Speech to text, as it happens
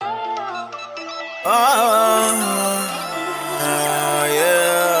Yeah.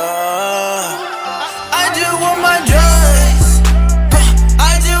 I just want my drugs.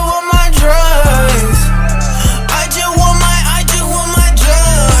 I just want my drugs. I just want my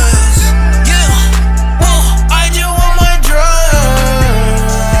drugs. Yeah. Whoa. I just want my drugs.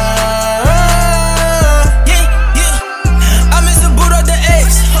 Yeah, yeah. I miss the boot of the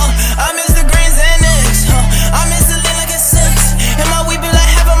X. I miss the green xanex. I miss the lean like a 6. And my weed be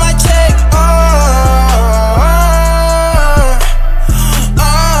like half of my check.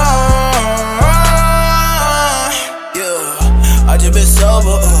 I just been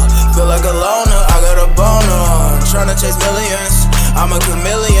sober, feel like a loner, I got a boner, tryna chase millions, I'm a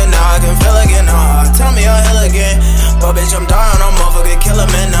chameleon, now I can feel again, tell me I'll heal again, but bitch I'm dying, I'm motherfucking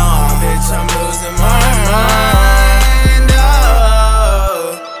killing me, bitch I'm losing my mind,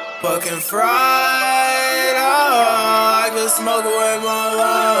 fucking fried, I can smoke away my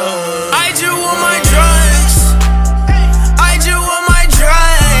life.